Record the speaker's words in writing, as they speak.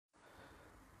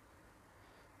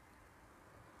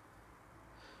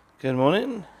Good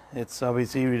morning, it's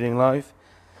RBC Reading Live.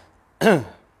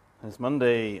 It's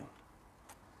Monday.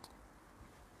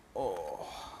 Oh,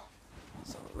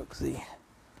 let's have a look-see.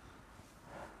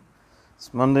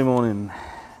 It's Monday morning,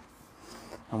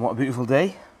 and what a beautiful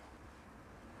day.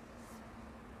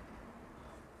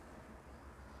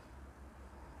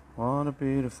 What a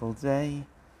beautiful day.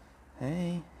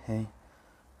 Hey, hey.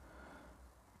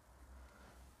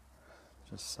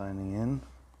 Just signing in.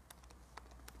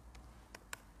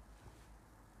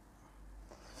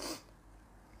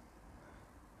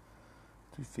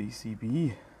 To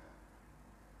VCB.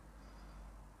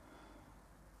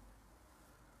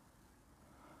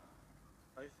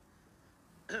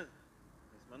 It's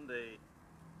Monday.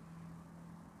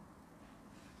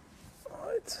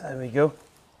 Alright, there we go.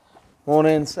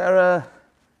 Morning, Sarah.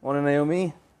 Morning,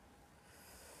 Naomi.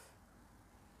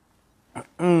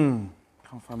 Can't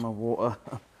find my water.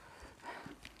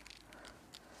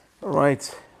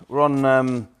 Alright, we're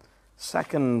on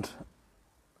second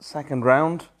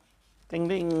round. Ding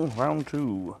ding, round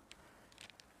 2.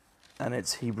 And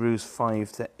it's Hebrews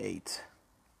 5-8.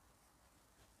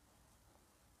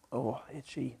 Oh,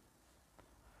 itchy.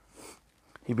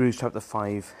 Hebrews chapter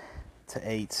 5-8.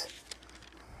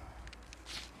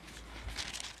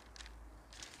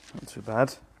 Not too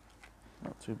bad.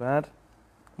 Not too bad.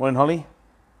 Morning, Holly.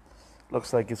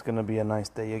 Looks like it's going to be a nice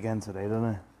day again today,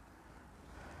 doesn't it?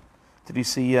 Did you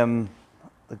see the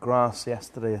grass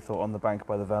yesterday? I thought on the bank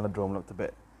by the velodrome looked a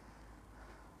bit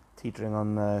teetering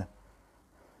on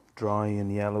dry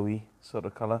and yellowy sort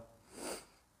of colour.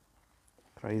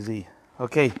 Crazy.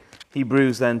 Okay,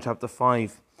 Hebrews then, chapter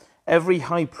 5. Every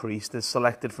high priest is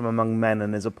selected from among men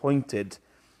and is appointed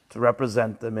to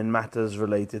represent them in matters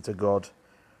related to God,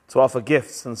 to offer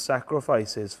gifts and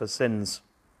sacrifices for sins.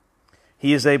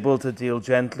 He is able to deal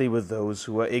gently with those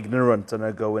who are ignorant and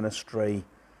are going astray,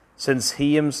 since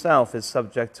he himself is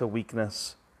subject to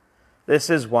weakness.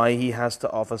 This is why he has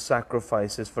to offer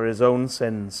sacrifices for his own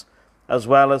sins, as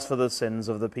well as for the sins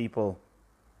of the people.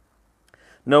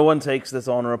 No one takes this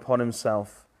honor upon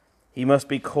himself. He must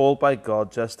be called by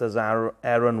God just as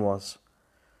Aaron was.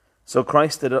 So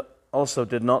Christ also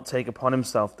did not take upon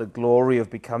himself the glory of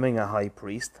becoming a high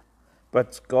priest,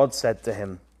 but God said to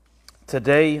him,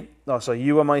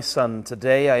 you are my son,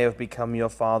 today I have become your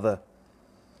father.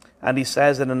 And he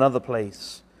says in another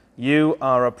place, you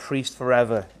are a priest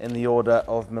forever in the order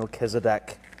of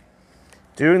Melchizedek.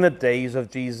 During the days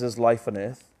of Jesus' life on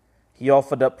earth, he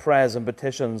offered up prayers and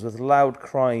petitions with loud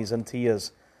cries and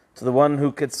tears to the one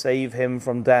who could save him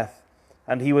from death,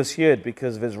 and he was heard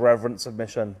because of his reverent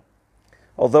submission.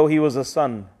 Although he was a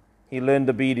son, he learned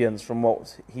obedience from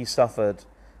what he suffered,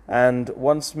 and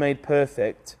once made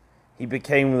perfect, he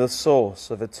became the source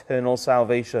of eternal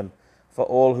salvation for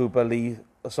all who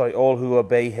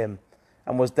obey him,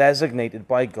 and was designated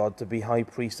by God to be high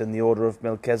priest in the order of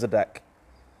Melchizedek.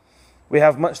 We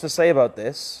have much to say about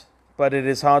this, but it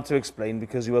is hard to explain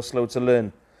because you are slow to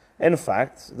learn. In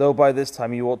fact, though by this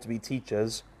time you ought to be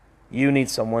teachers, you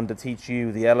need someone to teach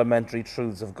you the elementary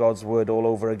truths of God's word all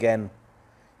over again.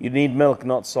 You need milk,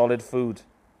 not solid food.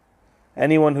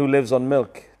 Anyone who lives on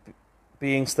milk,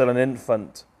 being still an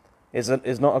infant,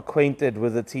 is not acquainted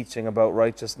with the teaching about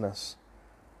righteousness.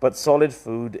 But solid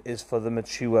food is for the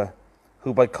mature,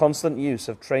 who by constant use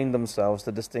have trained themselves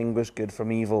to distinguish good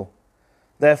from evil.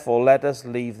 Therefore, let us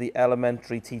leave the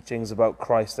elementary teachings about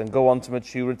Christ and go on to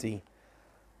maturity,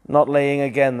 not laying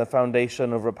again the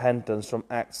foundation of repentance from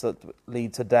acts that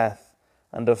lead to death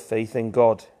and of faith in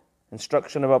God,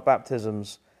 instruction about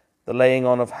baptisms, the laying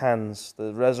on of hands,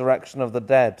 the resurrection of the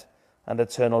dead, and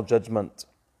eternal judgment.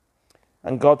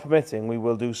 And God permitting, we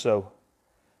will do so.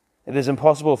 It is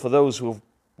impossible for those who have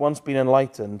once been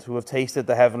enlightened, who have tasted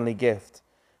the heavenly gift,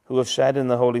 who have shed in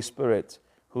the Holy Spirit,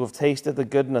 who have tasted the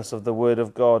goodness of the Word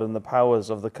of God and the powers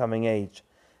of the coming age,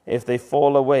 if they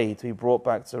fall away, to be brought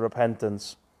back to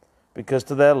repentance, because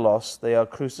to their loss they are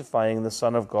crucifying the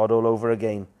Son of God all over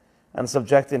again, and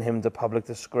subjecting him to public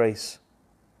disgrace.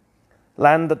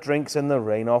 Land that drinks in the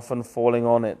rain, often falling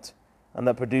on it, and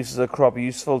that produces a crop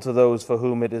useful to those for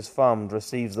whom it is farmed,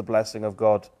 receives the blessing of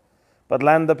God. But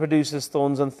land that produces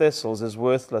thorns and thistles is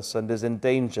worthless and is in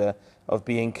danger of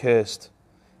being cursed.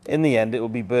 In the end it will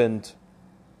be burned.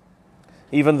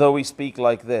 Even though we speak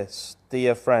like this,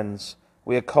 dear friends,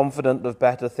 we are confident of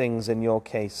better things in your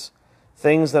case,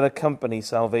 things that accompany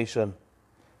salvation.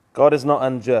 God is not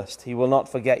unjust. He will not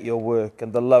forget your work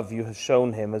and the love you have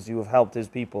shown him as you have helped his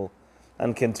people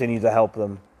and continue to help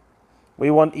them. We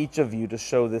want each of you to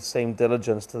show this same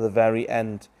diligence to the very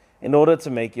end, in order to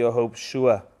make your hope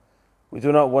sure. We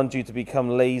do not want you to become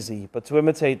lazy, but to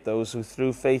imitate those who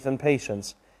through faith and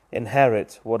patience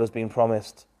inherit what has been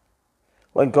promised.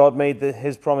 When God made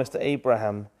his promise to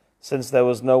Abraham, since there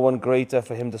was no one greater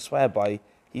for him to swear by,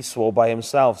 he swore by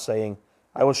himself, saying,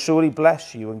 I will surely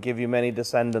bless you and give you many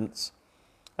descendants.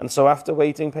 And so after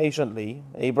waiting patiently,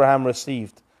 Abraham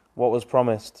received what was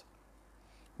promised.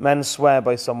 Men swear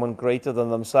by someone greater than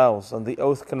themselves, and the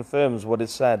oath confirms what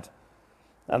is said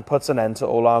and puts an end to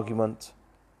all argument.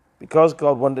 Because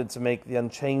God wanted to make the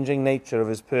unchanging nature of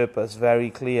his purpose very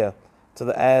clear to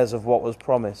the heirs of what was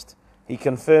promised, he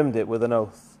confirmed it with an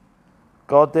oath.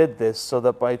 God did this so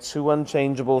that by two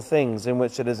unchangeable things in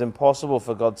which it is impossible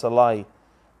for God to lie,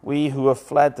 we who have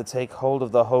fled to take hold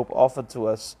of the hope offered to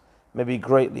us may be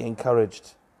greatly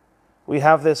encouraged. We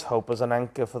have this hope as an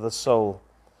anchor for the soul,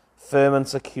 firm and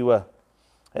secure.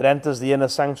 It enters the inner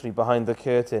sanctuary behind the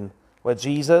curtain, where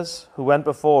Jesus, who went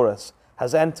before us,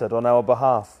 has entered on our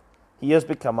behalf. He has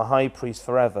become a high priest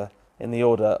forever in the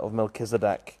order of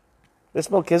Melchizedek.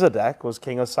 This Melchizedek was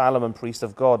king of Salem and priest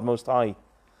of God Most High.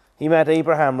 He met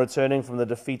Abraham returning from the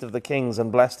defeat of the kings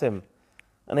and blessed him.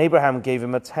 And Abraham gave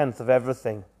him a tenth of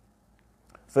everything.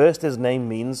 First, his name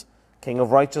means king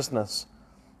of righteousness.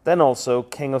 Then also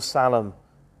king of Salem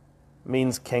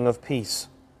means king of peace.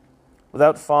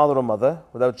 Without father or mother,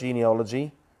 without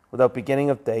genealogy, without beginning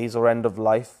of days or end of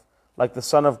life, like the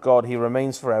Son of God, he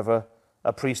remains forever,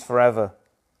 a priest forever.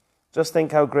 Just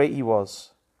think how great he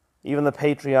was. Even the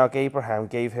patriarch Abraham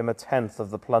gave him a tenth of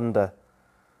the plunder.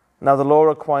 Now the law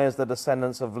requires the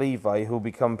descendants of Levi who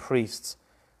become priests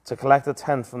to collect a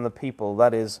tenth from the people,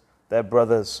 that is, their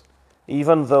brothers,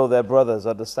 even though their brothers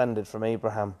are descended from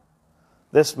Abraham.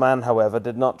 This man, however,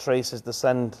 did not trace his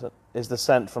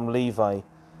descent from Levi,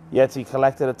 yet he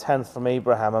collected a tenth from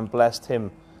Abraham and blessed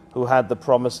him who had the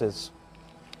promises.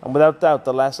 And without doubt,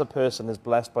 the lesser person is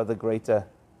blessed by the greater.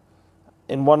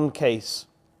 In the one case,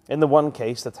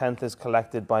 the tenth is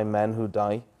collected by men who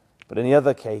die, but in the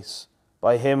other case,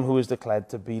 by him who is declared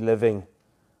to be living.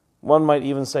 One might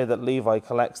even say that Levi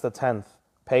collects the tenth,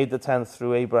 paid the tenth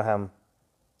through Abraham,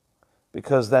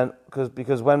 because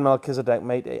when Melchizedek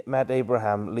met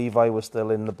Abraham, Levi was still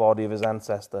in the body of his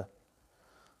ancestor.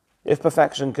 If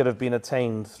perfection could have been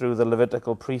attained through the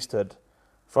Levitical priesthood,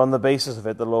 for on the basis of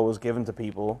it the law was given to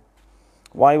people,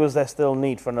 why was there still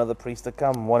need for another priest to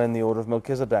come, one in the order of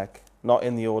Melchizedek, not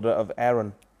in the order of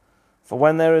Aaron? For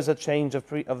when there is a change of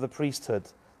the priesthood,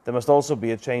 there must also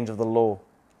be a change of the law.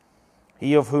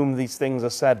 He of whom these things are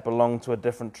said belonged to a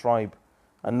different tribe,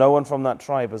 and no one from that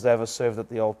tribe has ever served at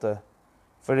the altar.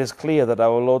 For it is clear that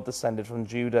our Lord descended from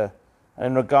Judah, and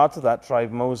in regard to that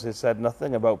tribe Moses said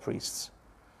nothing about priests.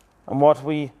 And what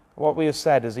we have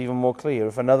said is even more clear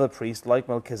if another priest like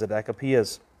Melchizedek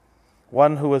appears,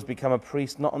 one who has become a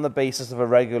priest not on the basis of a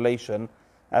regulation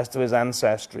as to his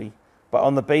ancestry, but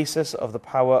on the basis of the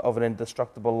power of an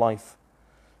indestructible life.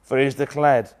 For it is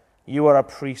declared, you are a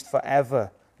priest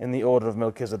forever in the order of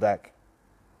Melchizedek.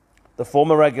 The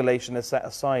former regulation is set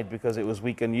aside because it was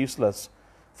weak and useless,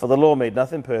 for the law made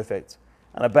nothing perfect,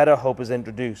 and a better hope is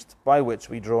introduced, by which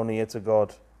we draw near to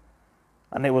God.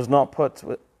 And it was not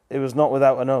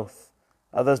without an oath.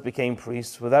 Others became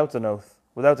priests without an oath,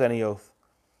 without any oath.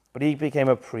 But he became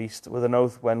a priest with an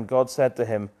oath when God said to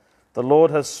him, the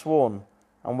Lord has sworn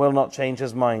and will not change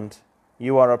his mind.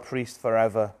 You are a priest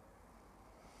forever.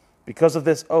 Because of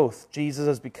this oath, Jesus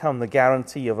has become the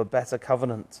guarantee of a better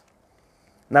covenant.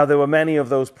 Now there were many of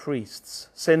those priests,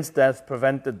 since death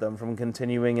prevented them from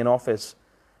continuing in office.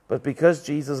 But because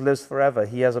Jesus lives forever,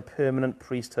 he has a permanent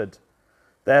priesthood.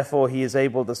 Therefore he is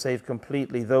able to save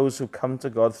completely those who come to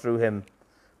God through him,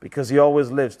 because he always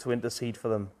lives to intercede for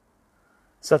them.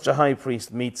 Such a high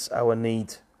priest meets our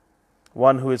need,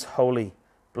 one who is holy,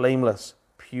 blameless,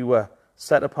 pure,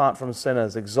 set apart from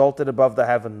sinners, exalted above the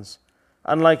heavens.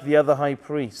 Unlike the other high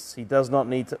priests, he does not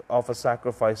need to offer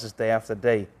sacrifices day after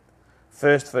day,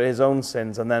 first for his own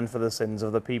sins and then for the sins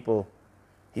of the people.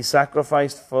 He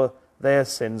sacrificed for their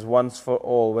sins once for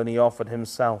all when he offered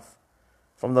himself.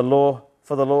 For the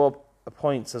law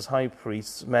appoints as high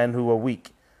priests men who were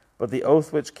weak, but the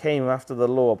oath which came after the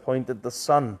law appointed the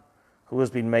Son, who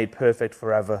has been made perfect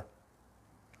forever.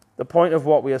 The point of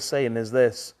what we are saying is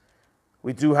this: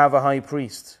 we do have a high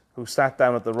priest who sat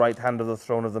down at the right hand of the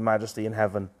throne of the Majesty in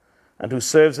heaven, and who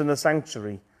serves in the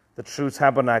sanctuary, the true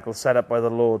tabernacle set up by the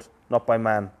Lord, not by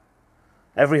man.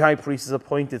 Every high priest is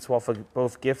appointed to offer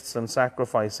both gifts and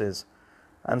sacrifices,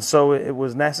 and so it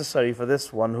was necessary for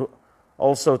this one who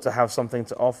also to have something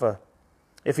to offer.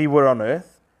 If he were on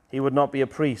earth, he would not be a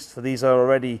priest, for there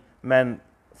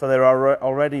are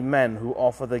already men who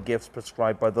offer the gifts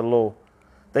prescribed by the law.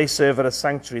 They serve at a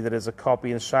sanctuary that is a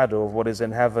copy and shadow of what is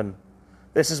in heaven.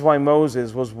 This is why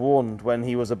Moses was warned when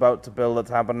he was about to build the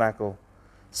tabernacle.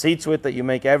 See to it that you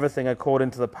make everything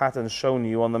according to the pattern shown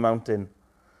you on the mountain.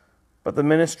 But the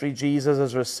ministry Jesus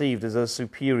has received is as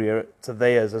superior to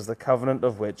theirs as the covenant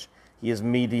of which he is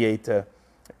mediator.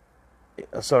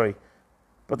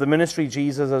 But the ministry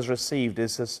Jesus has received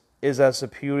is as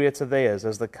superior to theirs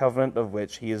as the covenant of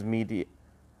which he is mediator,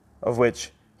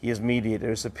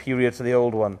 is superior to the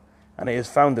old one, and it is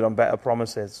founded on better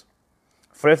promises.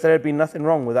 For if there had been nothing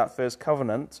wrong with that first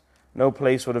covenant, no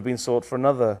place would have been sought for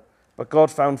another. But God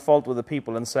found fault with the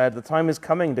people and said, "The time is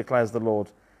coming, declares the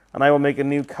Lord, and I will make a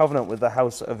new covenant with the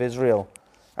house of Israel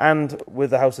and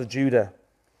with the house of Judah.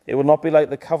 It will not be like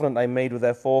the covenant I made with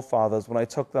their forefathers when I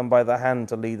took them by the hand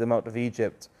to lead them out of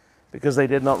Egypt, because they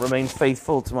did not remain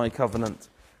faithful to my covenant,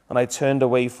 and I turned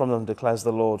away from them, declares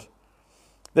the Lord.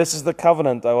 This is the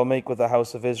covenant I will make with the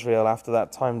house of Israel after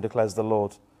that time, declares the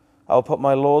Lord. I will put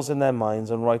my laws in their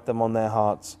minds and write them on their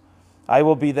hearts. I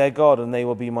will be their God, and they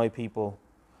will be my people.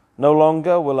 No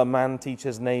longer will a man teach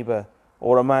his neighbor,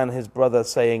 or a man his brother,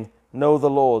 saying, 'Know the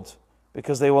Lord,'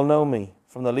 because they will know me,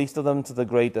 from the least of them to the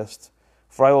greatest.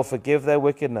 For I will forgive their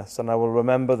wickedness, and I will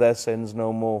remember their sins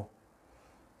no more.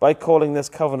 By calling this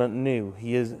covenant new,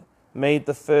 he has made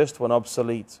the first one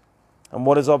obsolete, and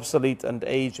what is obsolete and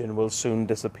aging will soon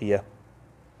disappear."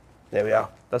 There we are.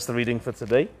 That's the reading for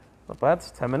today. Not bad,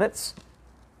 10 minutes.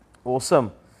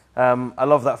 Awesome. I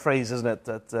love that phrase, isn't it?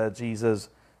 That Jesus,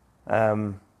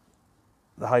 the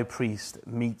high priest,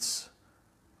 meets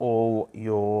all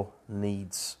your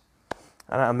needs.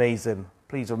 And amazing.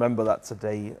 Please remember that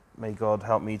today. May God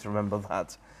help me to remember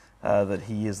that, that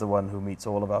he is the one who meets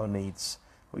all of our needs.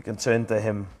 We can turn to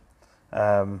him.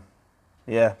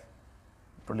 Yeah,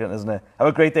 brilliant, isn't it? Have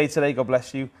a great day today. God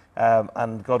bless you.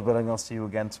 And God willing, I'll see you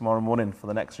again tomorrow morning for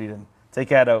the next reading. Take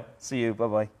care, though. See you.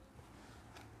 Bye-bye.